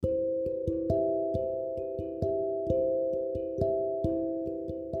Good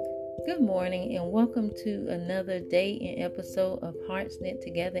morning and welcome to another day and episode of Hearts Knit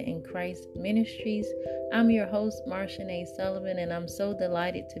Together in Christ Ministries. I'm your host, Marcia Sullivan, and I'm so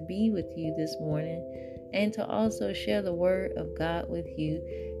delighted to be with you this morning and to also share the word of God with you.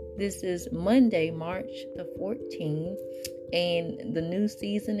 This is Monday, March the 14th, and the new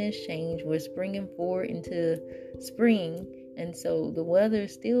season has changed. We're springing forward into spring, and so the weather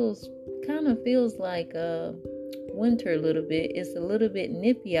still kind of feels like winter a little bit. It's a little bit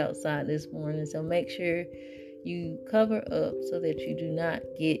nippy outside this morning, so make sure you cover up so that you do not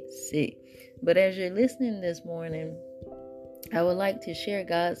get sick. But as you're listening this morning, I would like to share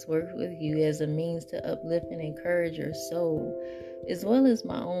God's word with you as a means to uplift and encourage your soul, as well as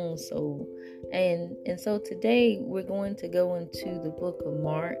my own soul. And so today we're going to go into the book of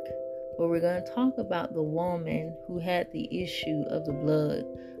Mark, where we're going to talk about the woman who had the issue of the blood.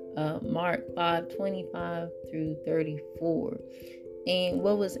 Mark 5:25 through 34. And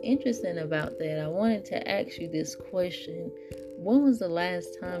what was interesting about that, I wanted to ask you this question. When was the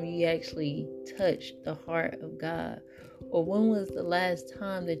last time you actually touched the heart of God? Or when was the last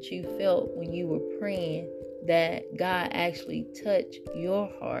time that you felt when you were praying that God actually touched your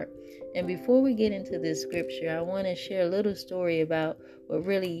heart? And before we get into this scripture, I want to share a little story about what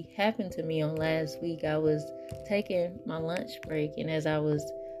really happened to me on last week. I was taking my lunch break, and as I was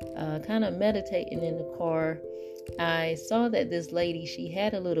kind of meditating in the car, I saw that this lady, she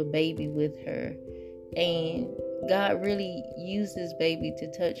had a little baby with her, and God really used this baby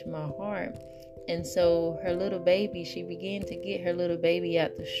to touch my heart. And so her little baby, she began to get her little baby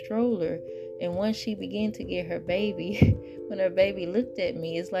out the stroller, and once she began to get her baby, when her baby looked at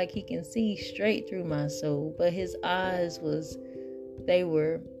me, it's like he can see straight through my soul, but his eyes they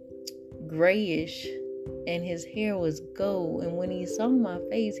were grayish, and his hair was gold. And when he saw my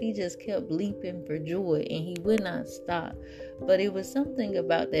face, he just kept leaping for joy, and he would not stop. But it was something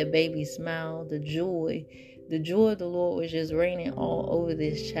about that baby smile, the joy of the Lord was just raining all over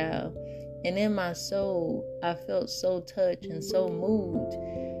this child. And in my soul, I felt so touched and so moved.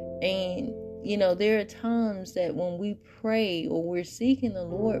 And there are times that when we pray or we're seeking the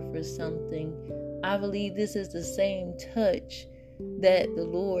Lord for something, I believe this is the same touch that the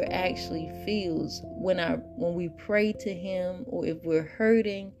Lord actually feels when we pray to Him, or if we're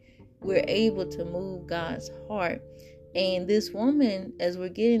hurting, we're able to move God's heart. And this woman, as we're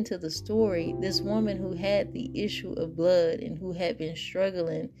getting to the story, this woman who had the issue of blood and who had been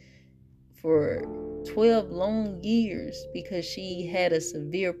struggling for 12 long years because she had a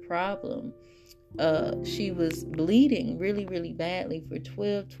severe problem. She was bleeding really, really badly for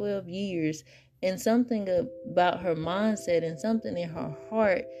 12 years. And something about her mindset and something in her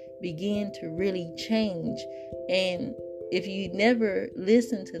heart began to really change. And if you never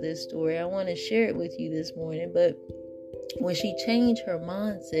listened to this story, I want to share it with you this morning. But when she changed her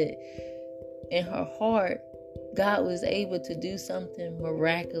mindset and her heart, God was able to do something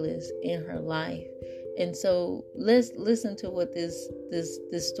miraculous in her life. And so let's listen to what this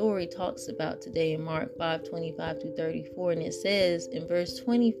story talks about today in Mark 5:25 through 34. And it says in verse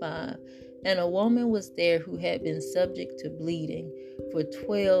 25, "And a woman was there who had been subject to bleeding for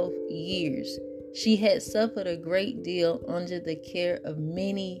 12 years. She had suffered a great deal under the care of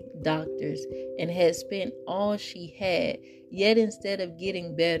many doctors and had spent all she had. Yet instead of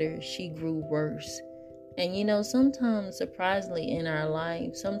getting better, she grew worse." And sometimes, surprisingly, in our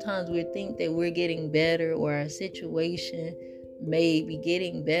life, sometimes we think that we're getting better or our situation may be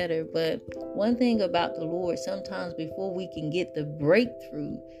getting better. But one thing about the Lord, sometimes before we can get the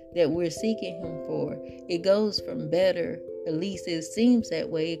breakthrough that we're seeking Him for, it goes from better. At least it seems that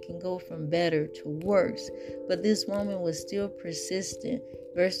way. It can go from better to worse. But this woman was still persistent.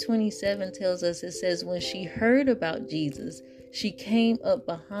 Verse 27 tells us, it says, "When she heard about Jesus, she came up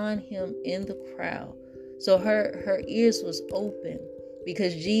behind Him in the crowd." So her ears was open,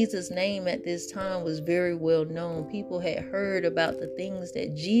 because Jesus' name at this time was very well known. People had heard about the things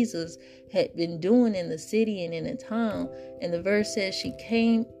that Jesus had been doing in the city and in the town. And the verse says she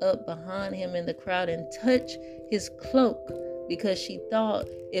came up behind Him in the crowd and touched His cloak, because she thought,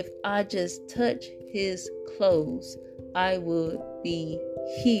 if I just touch His clothes, I would be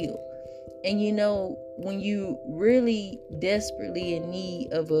healed. And when you really desperately in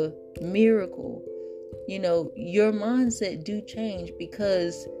need of a miracle, your mindset do change,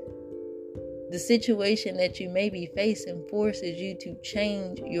 because the situation that you may be facing forces you to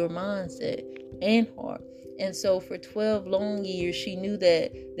change your mindset and heart. And so for 12 long years, she knew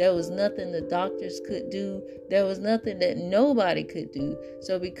that there was nothing the doctors could do. There was nothing that nobody could do.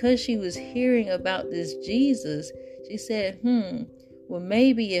 So because she was hearing about this Jesus, she said, well,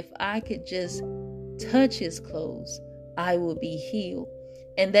 maybe if I could just touch his clothes, I will be healed.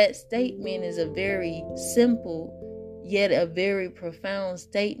 And that statement is a very simple, yet a very profound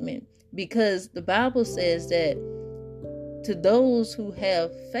statement, because the Bible says that to those who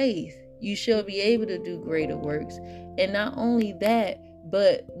have faith, you shall be able to do greater works. And not only that,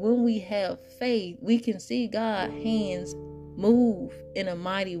 but when we have faith, we can see God's hands move in a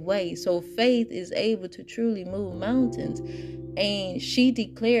mighty way. So faith is able to truly move mountains. And she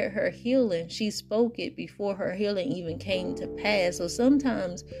declared her healing. She spoke it before her healing even came to pass. So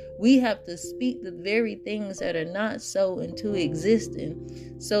sometimes we have to speak the very things that are not so into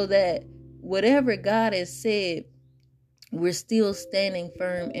existence, so that whatever God has said, we're still standing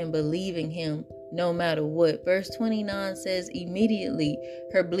firm and believing him no matter what. Verse 29 says, immediately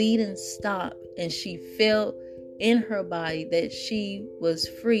her bleeding stopped, and she felt in her body that she was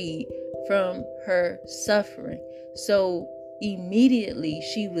freed from her suffering. So immediately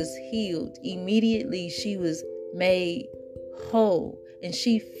she was healed. Immediately she was made whole. And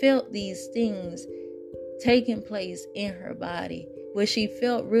she felt these things taking place in her body. What she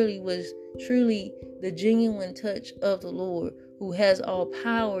felt really was truly the genuine touch of the Lord, who has all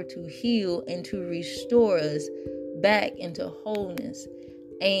power to heal and to restore us back into wholeness.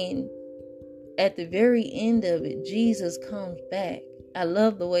 And at the very end of it, Jesus comes back. I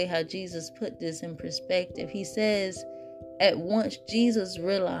love the way how Jesus put this in perspective. He says, at once Jesus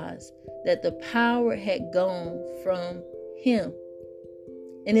realized that the power had gone from him.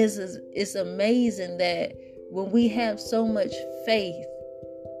 And it's amazing that when we have so much faith,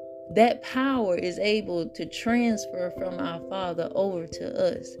 that power is able to transfer from our Father over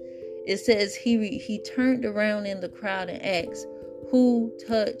to us. It says he turned around in the crowd and asked, who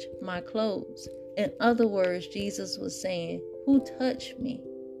touched my clothes? In other words, Jesus was saying, who touched me?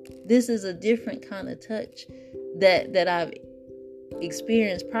 This is a different kind of touch that I've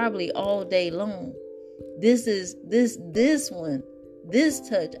experienced probably all day long. This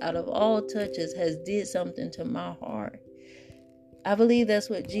touch out of all touches has did something to my heart. I believe that's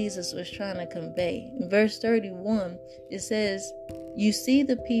what Jesus was trying to convey. In verse 31, it says, you see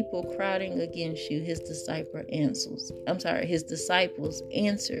the people crowding against you, his disciples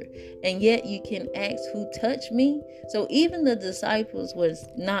answered, and yet you can ask, who touched me? So even the disciples was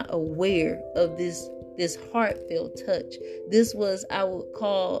not aware of this heartfelt touch. This was, I would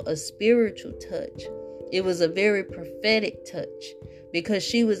call, a spiritual touch. It was a very prophetic touch, because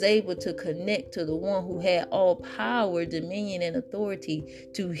she was able to connect to the one who had all power, dominion, and authority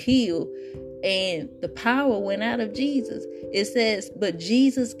to heal. And the power went out of Jesus. It says, but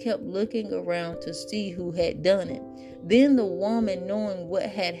Jesus kept looking around to see who had done it. Then the woman, knowing what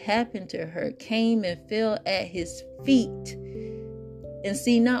had happened to her, came and fell at his feet. And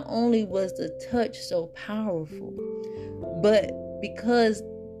see, not only was the touch so powerful, but because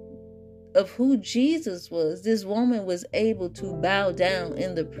of who Jesus was, this woman was able to bow down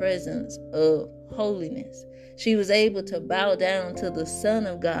in the presence of holiness. She was able to bow down to the Son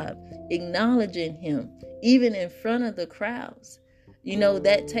of God, acknowledging him, even in front of the crowds. You know,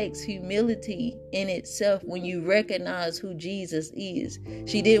 that takes humility in itself when you recognize who Jesus is.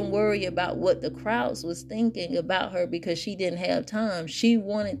 She didn't worry about what the crowds was thinking about her, because she didn't have time. She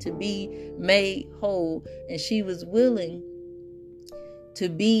wanted to be made whole, and she was willing to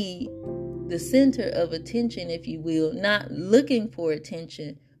be the center of attention, if you will, not looking for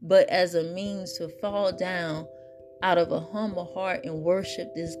attention, but as a means to fall down out of a humble heart and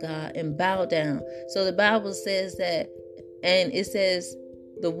worship this God and bow down. So the Bible says that, and it says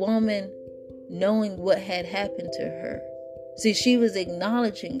the woman, knowing what had happened to her. See, she was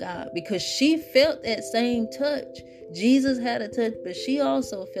acknowledging God because she felt that same touch. Jesus had a touch, but she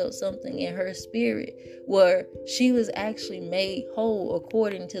also felt something in her spirit where she was actually made whole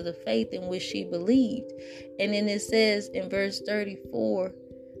according to the faith in which she believed. And then it says in verse 34,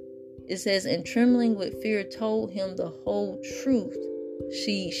 it says, and trembling with fear told him the whole truth.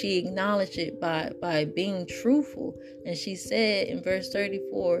 She acknowledged it by being truthful. And she said in verse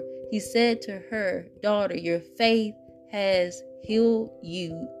 34, he said to her, daughter, your faith has healed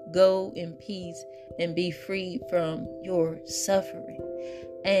you. Go in peace and be freed from your suffering.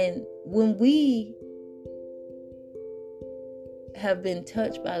 And when we have been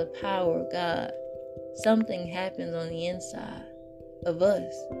touched by the power of God, something happens on the inside of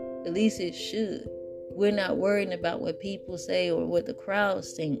us. At least it should. We're not worrying about what people say or what the crowd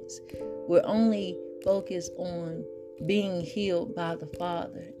thinks. We're only focused on being healed by the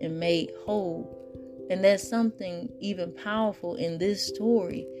Father and made whole. And that's something even powerful in this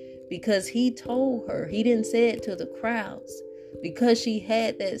story, because he told her, he didn't say it to the crowds, because she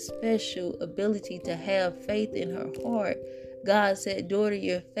had that special ability to have faith in her heart. God said, daughter,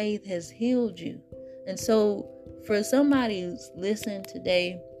 your faith has healed you. And so for somebody who's listening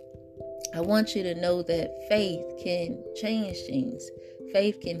today, I want you to know that faith can change things.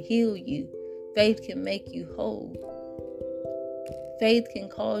 Faith can heal you. Faith can make you whole. Faith can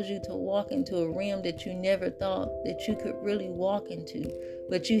cause you to walk into a realm that you never thought that you could really walk into.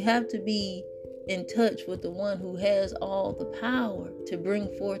 But you have to be in touch with the one who has all the power to bring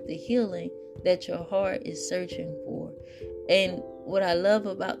forth the healing that your heart is searching for. And what I love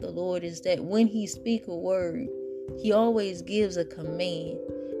about the Lord is that when he speaks a word, he always gives a command.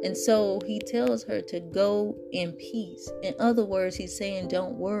 And so he tells her to go in peace. In other words, he's saying,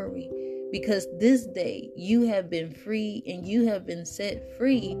 don't worry. Because this day you have been free and you have been set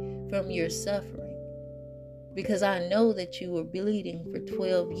free from your suffering. Because I know that you were bleeding for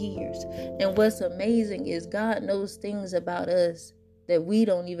 12 years. And what's amazing is God knows things about us that we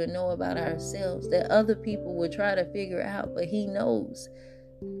don't even know about ourselves, that other people will try to figure out, but he knows.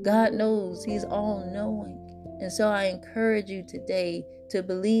 God knows. He's all-knowing. And so I encourage you today to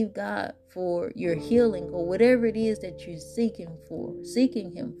believe God for your healing or whatever it is that you're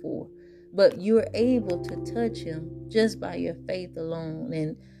seeking him for. But you're able to touch him just by your faith alone.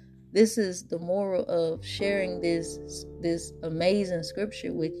 And this is the moral of sharing this amazing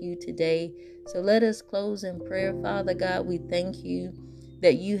scripture with you today. So let us close in prayer. Father God, we thank you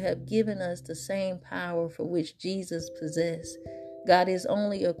that you have given us the same power for which Jesus possessed. God, is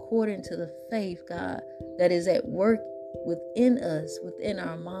only according to the faith, God, that is at work within us, within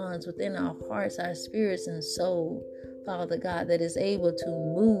our minds, within our hearts, our spirits and soul, Father God, that is able to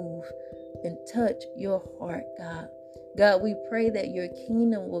move and touch your heart, God. God, we pray that your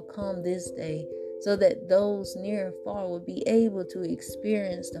kingdom will come this day so that those near and far will be able to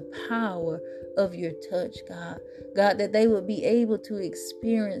experience the power of your touch, God. God, that they will be able to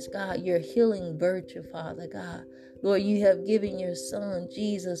experience, God, your healing virtue, Father God. Lord, you have given your Son,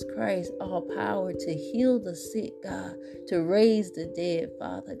 Jesus Christ, all power to heal the sick, God, to raise the dead,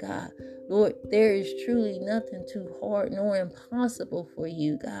 Father God. Lord, there is truly nothing too hard nor impossible for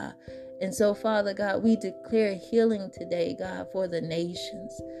you, God. And so, Father God, we declare healing today, God, for the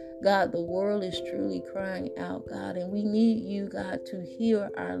nations. God, the world is truly crying out, God, and we need you, God, to heal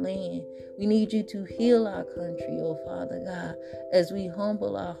our land. We need you to heal our country, oh Father God, as we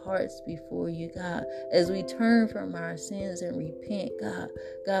humble our hearts before you, God, as we turn from our sins and repent, God.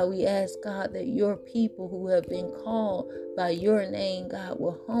 God, we ask, God, that your people who have been called by your name, God,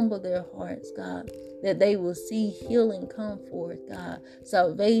 will humble their hearts, God, that they will see healing come forth, God,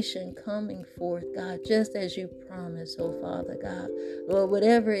 salvation coming forth, God, just as you promised, oh Father God. Lord,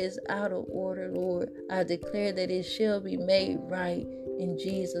 whatever is out of order, Lord, I declare that it shall be made right in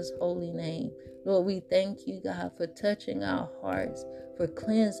Jesus' holy name. Lord, we thank you, God, for touching our hearts, for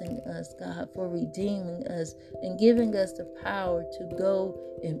cleansing us, God, for redeeming us and giving us the power to go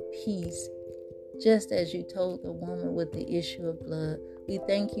in peace, just as you told the woman with the issue of blood. We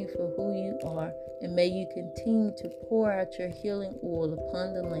thank you for who you are, and may you continue to pour out your healing oil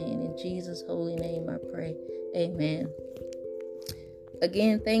upon the land. In Jesus' holy name I pray. Amen.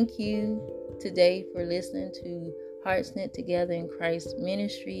 Again, thank you today for listening to Hearts Knit Together in Christ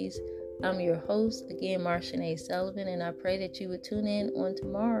Ministries. I'm your host, again, Marcia Sullivan, and I pray that you would tune in on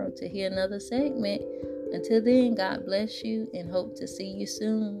tomorrow to hear another segment. Until then, God bless you and hope to see you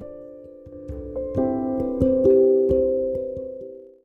soon.